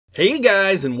Hey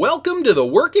guys, and welcome to the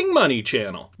Working Money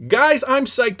channel. Guys, I'm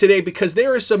psyched today because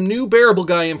there is some new Bearable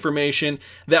Guy information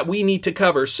that we need to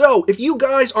cover. So if you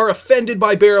guys are offended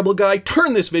by Bearable Guy,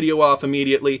 turn this video off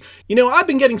immediately. You know, I've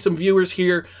been getting some viewers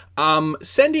here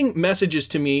sending messages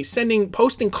to me,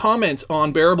 posting comments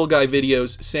on Bearable Guy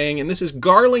videos saying, and this is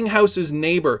Garlinghouse's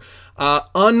neighbor,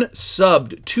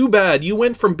 unsubbed. Too bad. You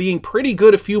went from being pretty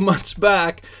good a few months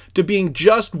back to being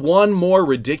just one more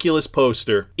ridiculous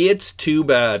poster. It's too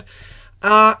bad.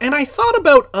 And I thought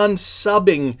about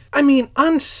unsubbing. I mean,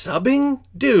 unsubbing?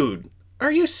 Dude,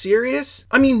 are you serious?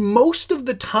 I mean, most of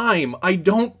the time, I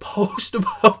don't post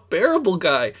about Bearable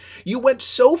Guy. You went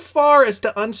so far as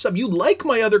to unsub. You like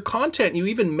my other content. You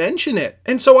even mention it.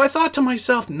 And so I thought to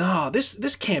myself, nah,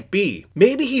 this can't be.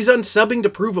 Maybe he's unsubbing to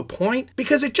prove a point?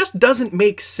 Because it just doesn't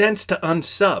make sense to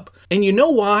unsub. And you know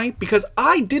why? Because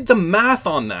I did the math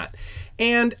on that.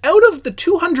 And out of the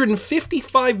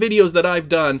 255 videos that I've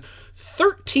done,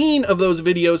 13 of those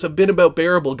videos have been about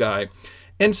Bearable Guy.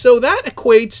 And so that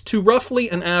equates to roughly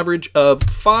an average of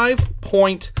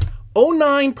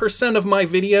 5.09% of my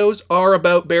videos are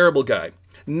about Bearable Guy.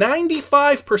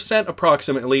 95%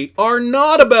 approximately are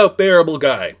not about Bearable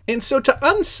Guy. And so to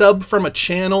unsub from a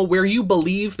channel where you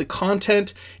believe the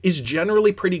content is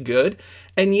generally pretty good,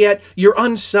 and yet you're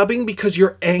unsubbing because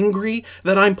you're angry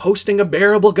that I'm posting a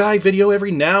Bearable Guy video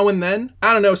every now and then?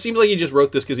 I don't know, seems like he just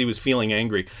wrote this because he was feeling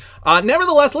angry.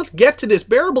 Nevertheless, let's get to this.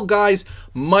 Bearable Guy's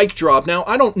mic drop. Now,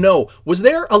 I don't know, was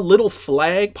there a little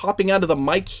flag popping out of the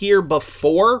mic here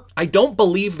before? I don't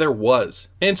believe there was.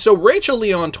 And so Rachel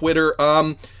Lee on Twitter,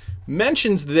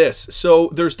 mentions this.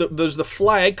 So there's the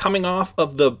flag coming off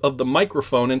of the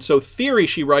microphone, and so theory,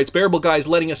 she writes, Bearable Guy is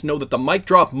letting us know that the mic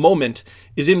drop moment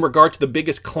is in regard to the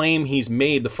biggest claim he's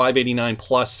made, the 589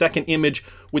 plus. Second image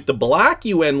with the black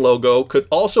UN logo could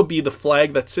also be the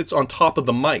flag that sits on top of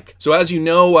the mic. So as you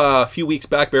know, a few weeks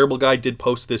back, Bearable Guy did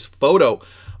post this photo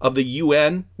of the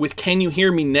UN with "Can you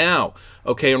hear me now?"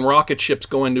 Okay, and rocket ships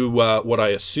going to what I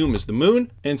assume is the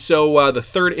moon. And so the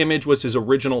third image was his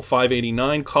original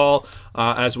 589 call,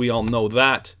 as we all know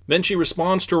that. Then she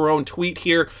responds to her own tweet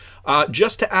here.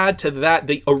 Just to add to that,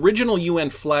 the original UN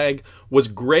flag was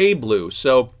gray-blue.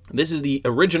 So this is the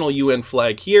original UN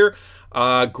flag here.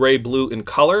 Gray-blue in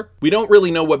color. We don't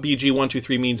really know what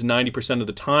BG123 means 90% of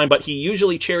the time, but he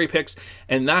usually cherry picks,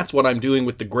 and that's what I'm doing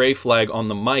with the gray flag on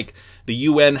the mic. The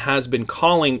UN has been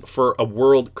calling for a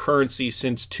world currency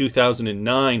since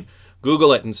 2009.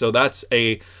 Google it, and so that's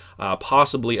a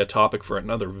possibly a topic for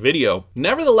another video.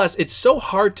 Nevertheless, it's so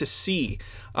hard to see,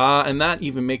 and that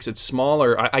even makes it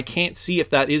smaller. I can't see if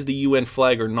that is the UN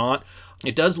flag or not.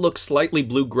 It does look slightly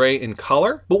blue-gray in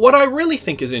color, but what I really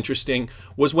think is interesting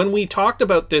was when we talked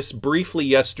about this briefly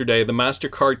yesterday, the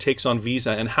Mastercard takes on Visa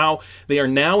and how they are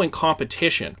now in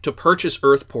competition to purchase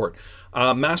Earthport.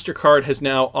 Mastercard has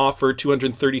now offered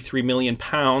 £233 million,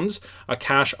 a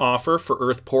cash offer for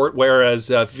Earthport, whereas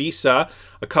Visa,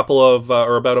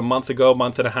 about a month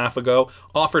and a half ago,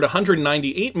 offered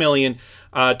 $198 million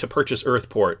to purchase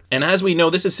Earthport. And as we know,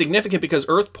 this is significant because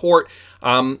Earthport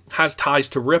has ties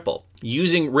to Ripple,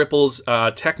 using Ripple's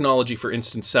technology for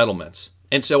instant settlements.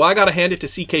 And so I got to hand it to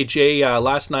CKJ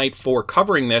last night for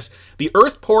covering this. The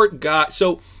Earthport guy,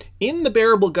 so in the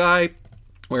Bearable Guy,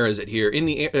 where is it here? In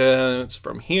the it's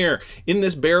from here. In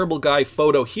this Bearable Guy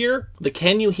photo here, the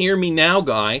 "Can you hear me now"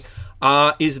 guy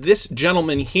is this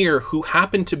gentleman here who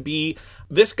happened to be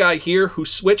this guy here who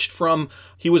switched from,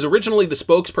 he was originally the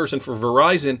spokesperson for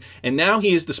Verizon, and now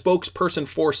he is the spokesperson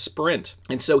for Sprint.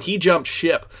 And so he jumped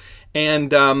ship.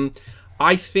 And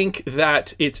I think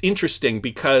that it's interesting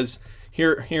because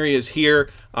here he is here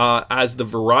as the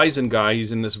Verizon guy.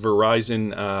 He's in this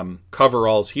Verizon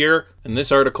coveralls here. And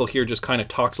this article here just kind of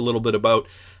talks a little bit about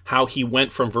how he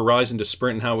went from Verizon to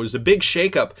Sprint and how it was a big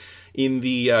shakeup in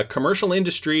the commercial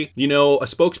industry. You know, a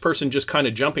spokesperson just kind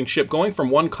of jumping ship, going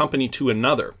from one company to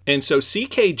another. And so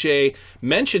CKJ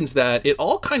mentions that it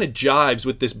all kind of jives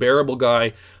with this Bearable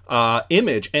Guy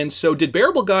image. And so did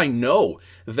Bearable Guy know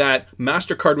that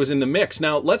Mastercard was in the mix?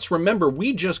 Now, let's remember,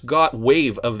 we just got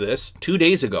wave of this 2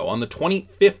 days ago on the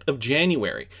 25th of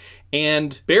January.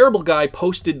 And Bearable Guy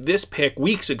posted this pic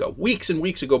weeks and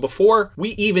weeks ago, before we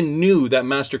even knew that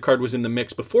Mastercard was in the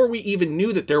mix, before we even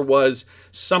knew that there was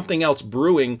something else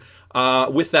brewing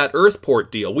with that Earthport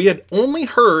deal. We had only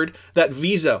heard that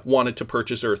Visa wanted to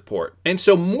purchase Earthport. And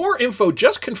so more info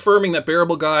just confirming that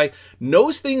Bearable Guy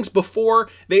knows things before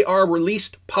they are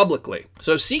released publicly.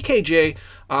 So CKJ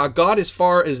got as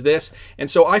far as this.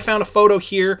 And so I found a photo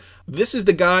here. This is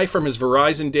the guy from his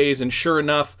Verizon days, and sure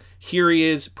enough, Here he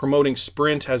is promoting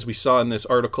Sprint, as we saw in this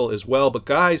article as well. But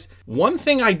guys, one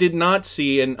thing I did not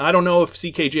see, and I don't know if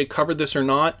CKJ covered this or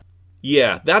not.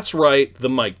 Yeah, that's right, the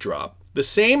mic drop. The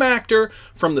same actor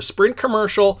from the Sprint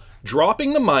commercial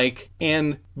dropping the mic,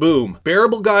 and boom,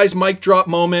 Bearable Guy's mic drop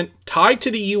moment tied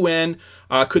to the UN.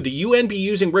 Could the UN be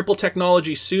using Ripple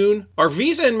technology soon? Are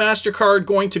Visa and Mastercard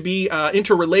going to be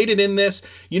interrelated in this?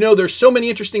 You know, there's so many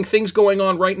interesting things going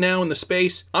on right now in the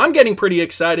space. I'm getting pretty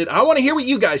excited. I want to hear what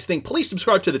you guys think. Please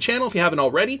subscribe to the channel if you haven't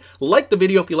already. Like the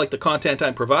video if you like the content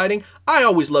I'm providing. I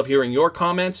always love hearing your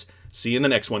comments. See you in the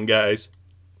next one, guys.